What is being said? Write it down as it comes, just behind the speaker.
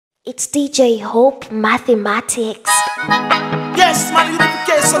It's DJ Hope Mathematics. Yes, man,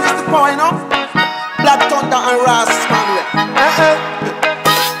 unification is the power, you know? Black Thunder and Ras, man.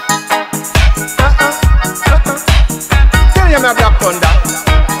 Tell you my Black Thunder.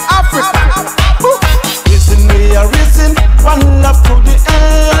 Africa. Listen, we are risen, one love to the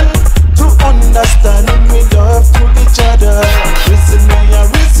end. To understand we love to each other. Listen, we are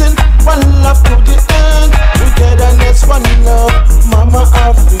risen, one love to the end. Togetherness, one love, Mama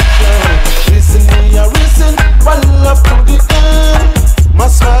Africa. Listen, we are risen, one love to the end. My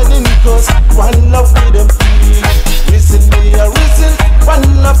smiling ghost, one love with them peace. Listen, we are risen, one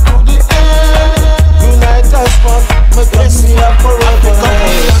love to the end. Unite us one, my bless me up forever.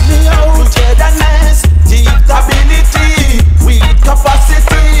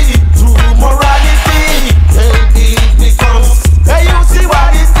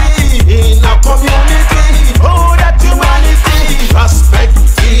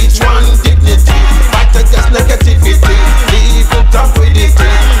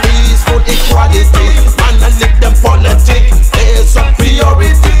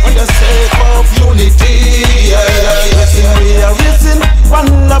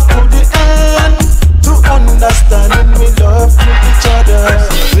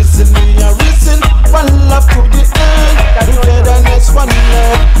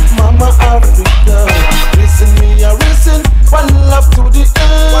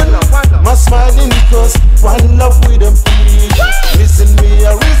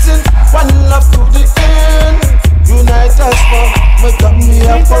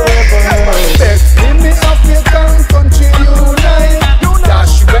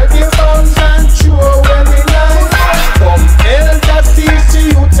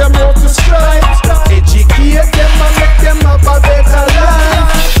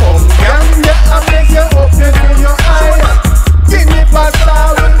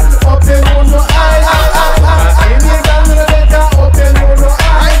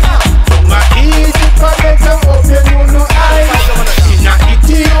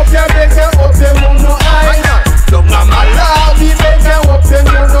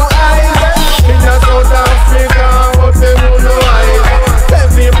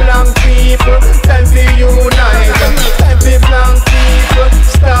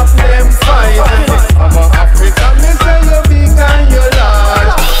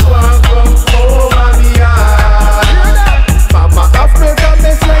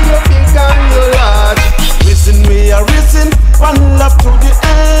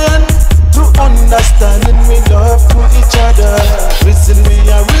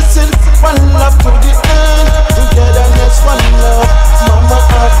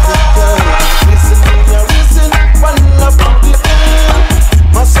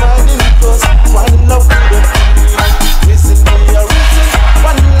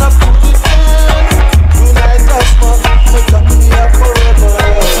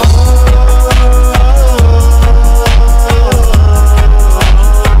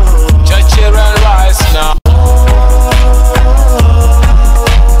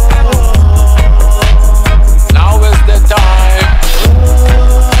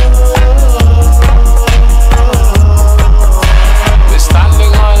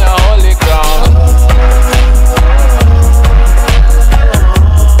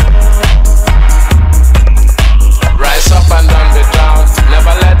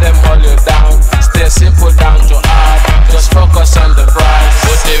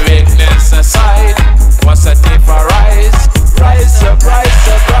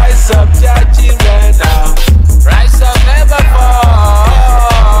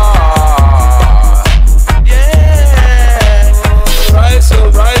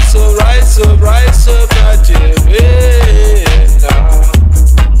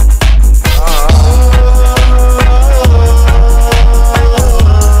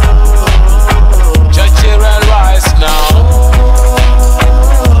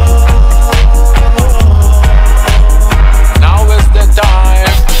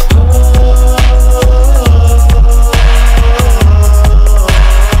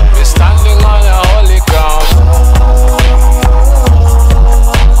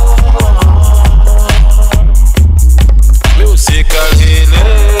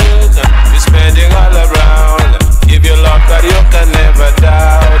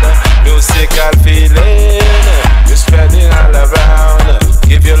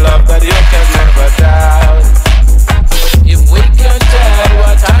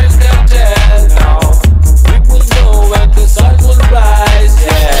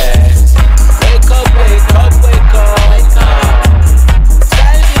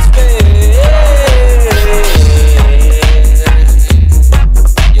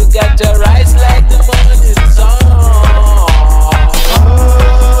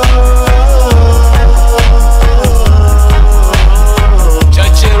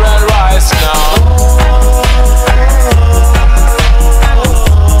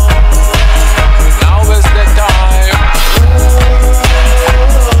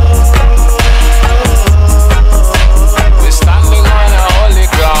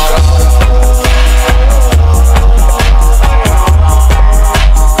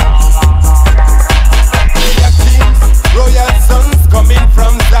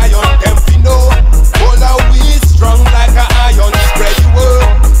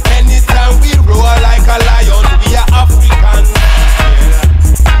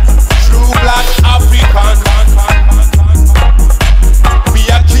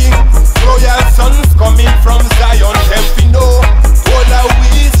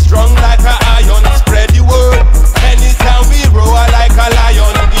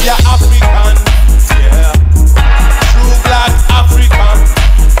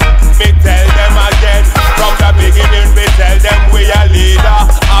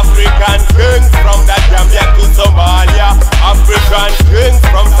 strings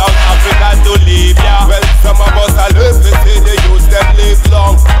from South Africa to Libya. Well, some of us are live to say they use them live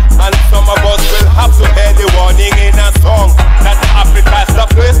long, and some of us will have to hear the warning in a song that Africa's the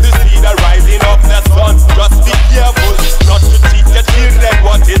place to see the rising of the sun. Just be careful not to teach your children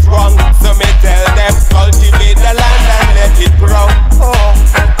what is wrong. So me tell them, cultivate the land and let it grow.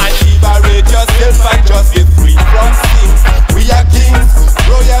 And liberate yourself and just be free from sin. We are kings,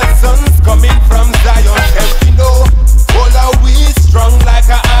 royal sons coming from Zion. And we know, all are we strong like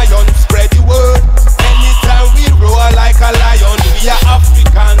an iron. Spread the word, anytime we roar like a lion. We are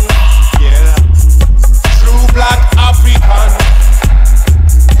African, yeah, true black African.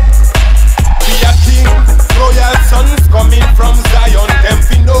 We are kings, royal sons coming from Zion. Them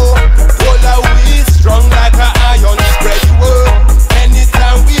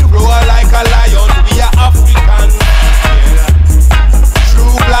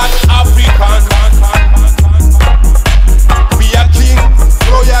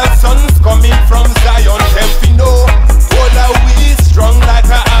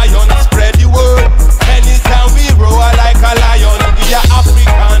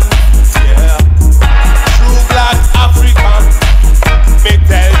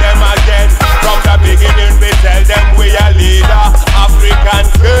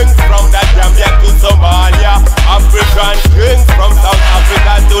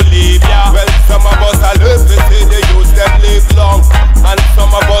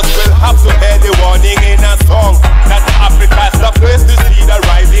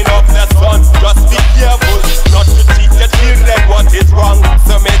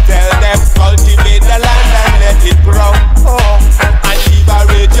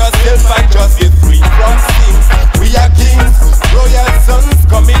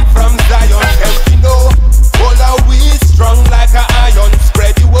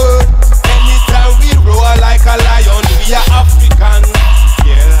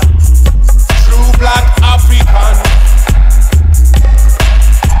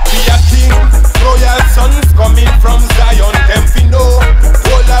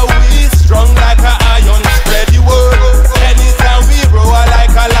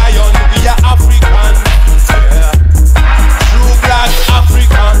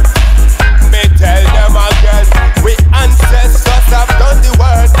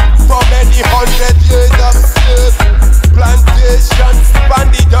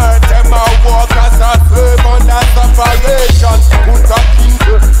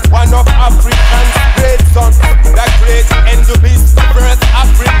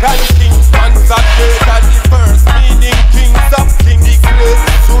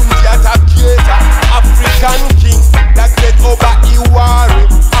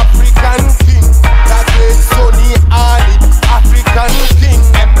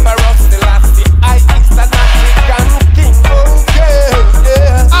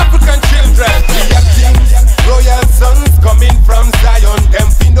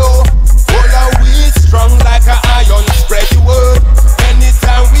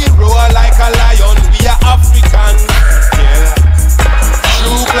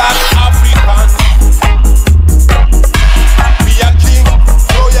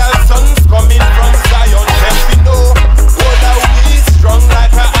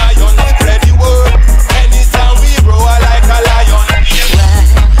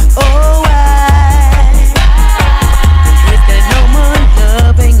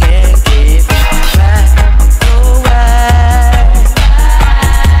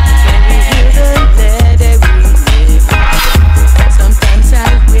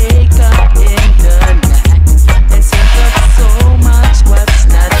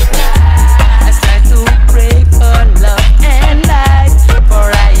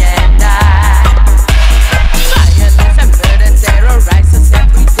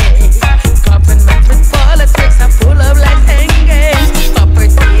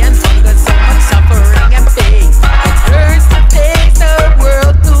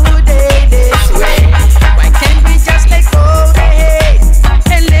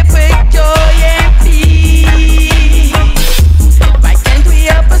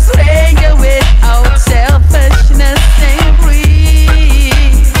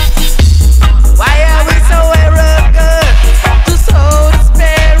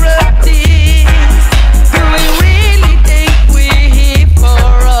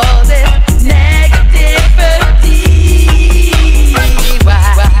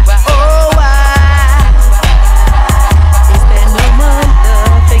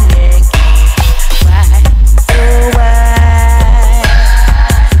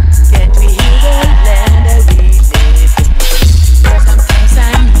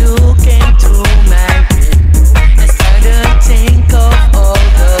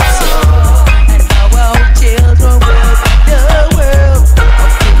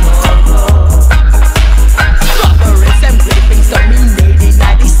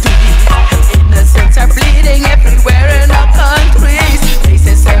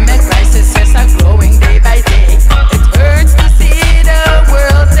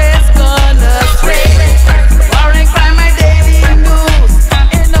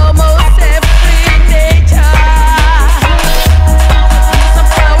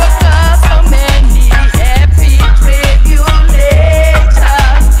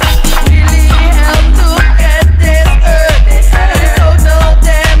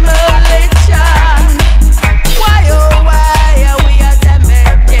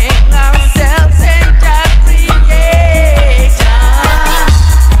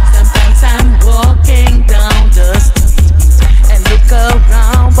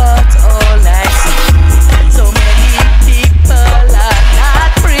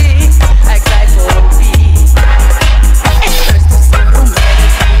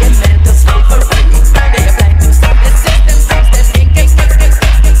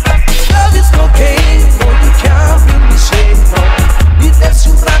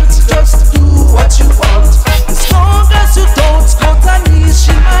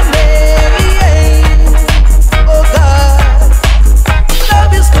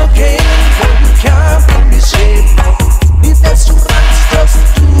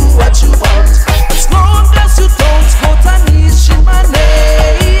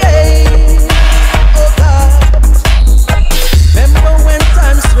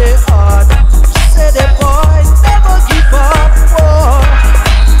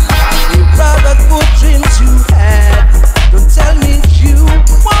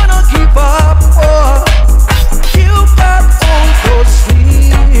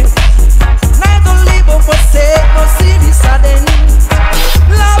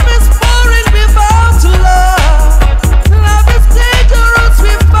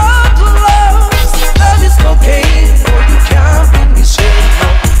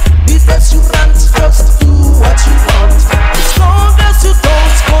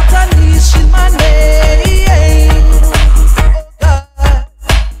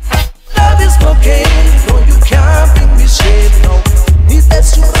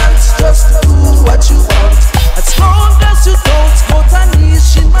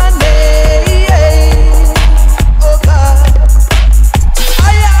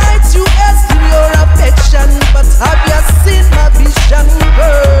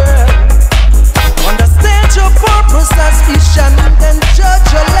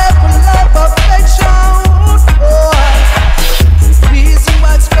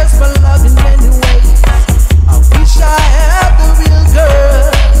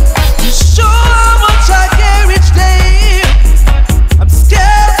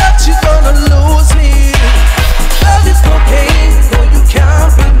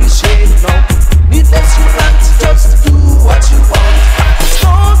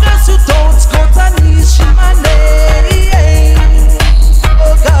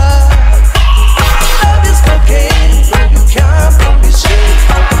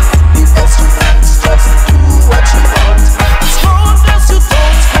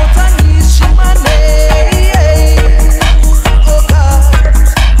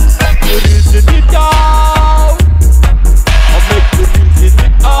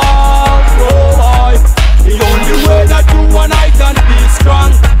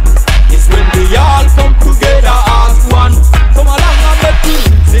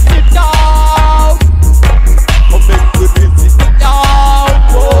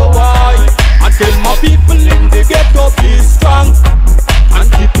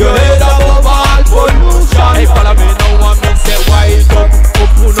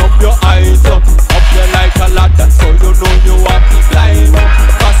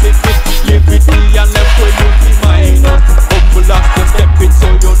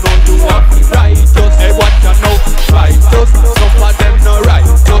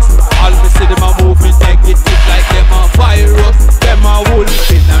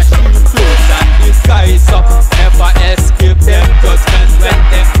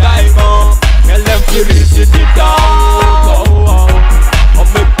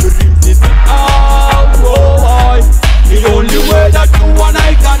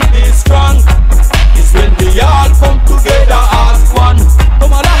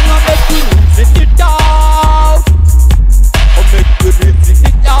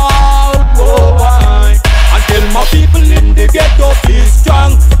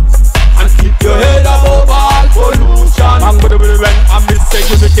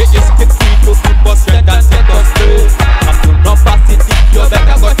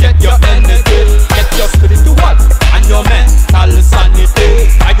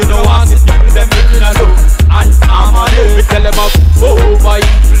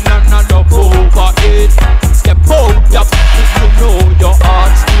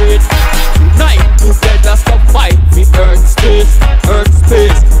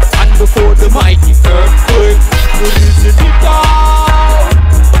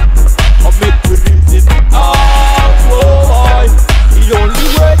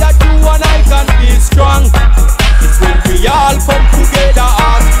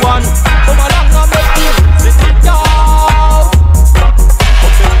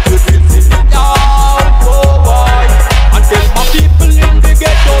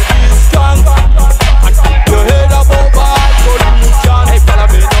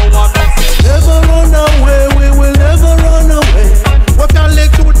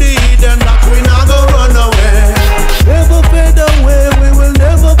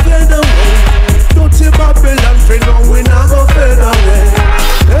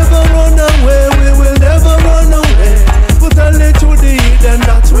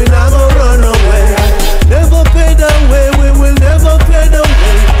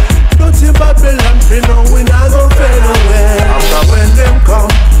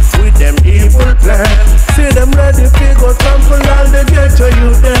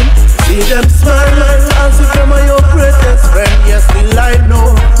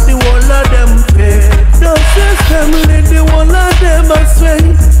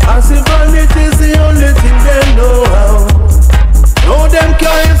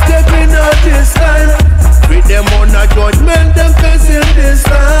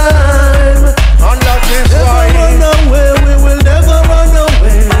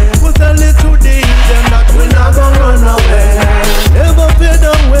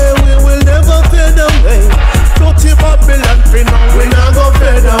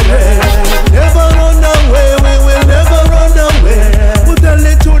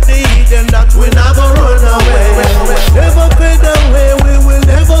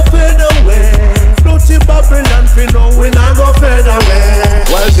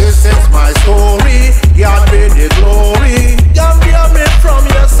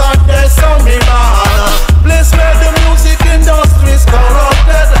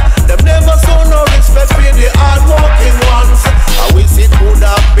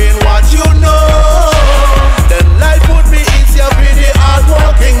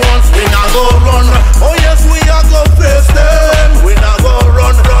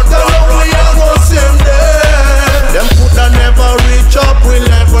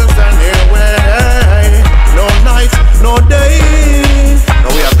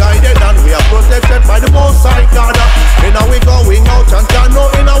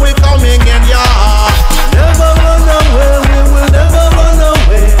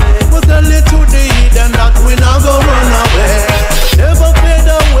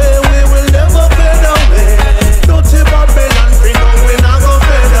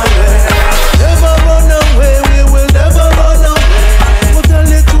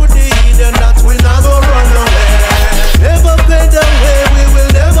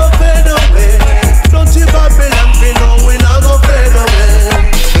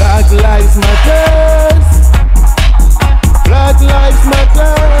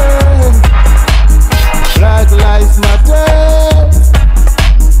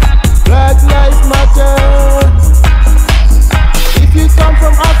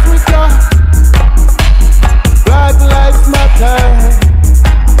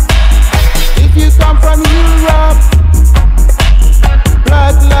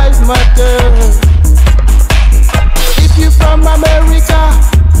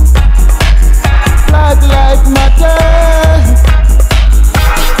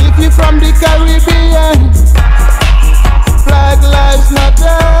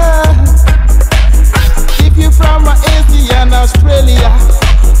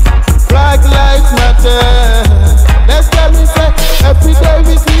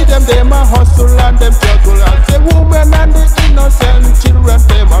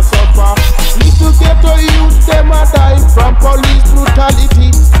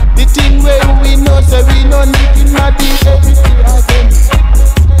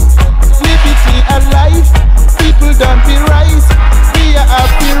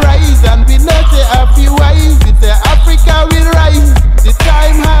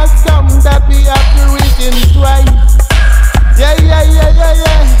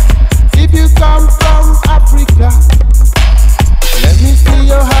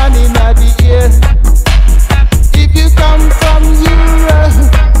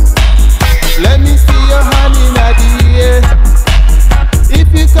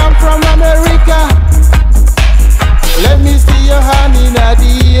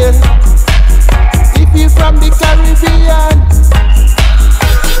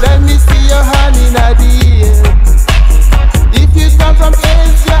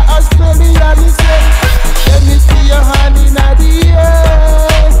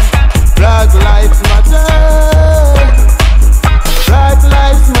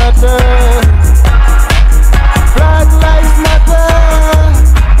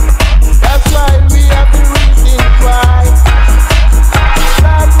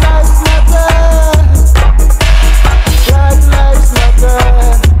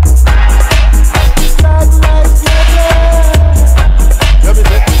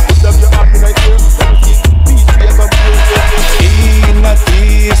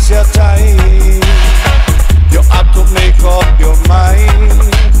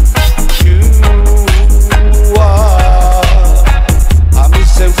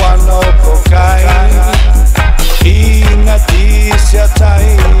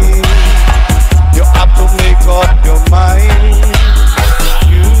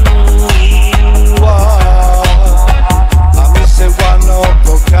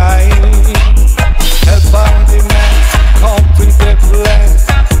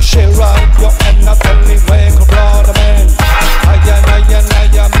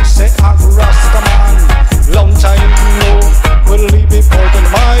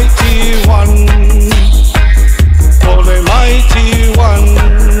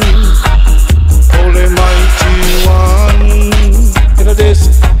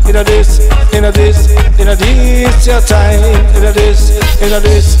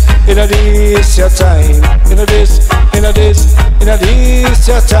this your time. This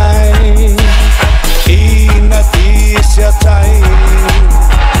your time. This your time.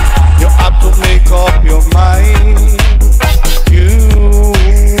 You have to make up your mind. You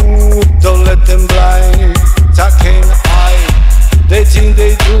don't let them blind. Talking high, they think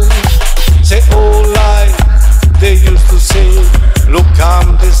they do. Say oh lie, they used to say. Look,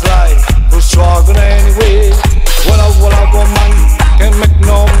 I'm this life, who's struggling anyway. What I want, man, can make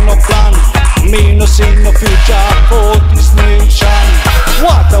no plan. Me no see no future for this nation.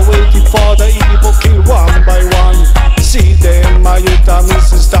 What are waiting for the evil kill one by one? See them, my Youtah,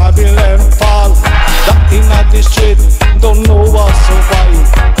 Mrs. Stabbing and fall. That in the street, don't know what's so why.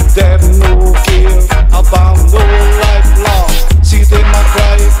 Them no kill, about no life long. See them a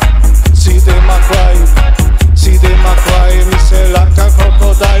cry, see them a cry, see them a cry. Me say like a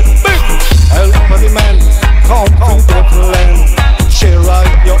crocodile. Help for the man, come to the land. Share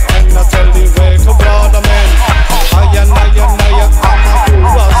right your hand, I tell the way to brother man. I am a good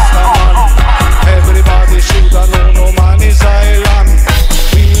Rastaman. Everybody should know no man is island.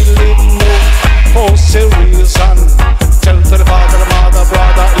 We live no for serious son. Tell to the father, the mother,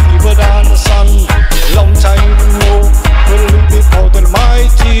 brother, even than the son. Long time no, will live before the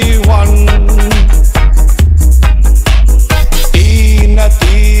mighty one. In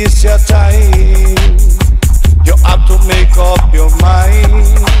this your time, you have to make up your mind.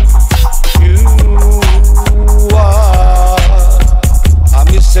 You are, I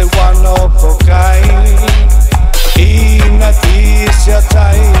miss say one of a kind. In this your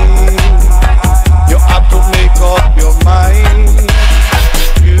time, you have to make up your mind.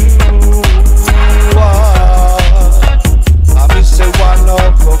 You are, I miss say one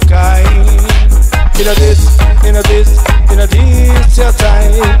of a kind. In this your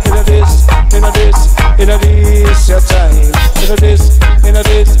time. In this your time. In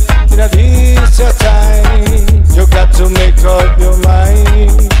this your time. You got to make up your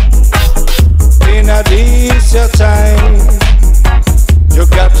mind. In this your time. You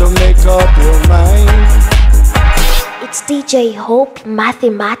got to make up your mind. It's DJ Hope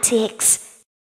Mathematics.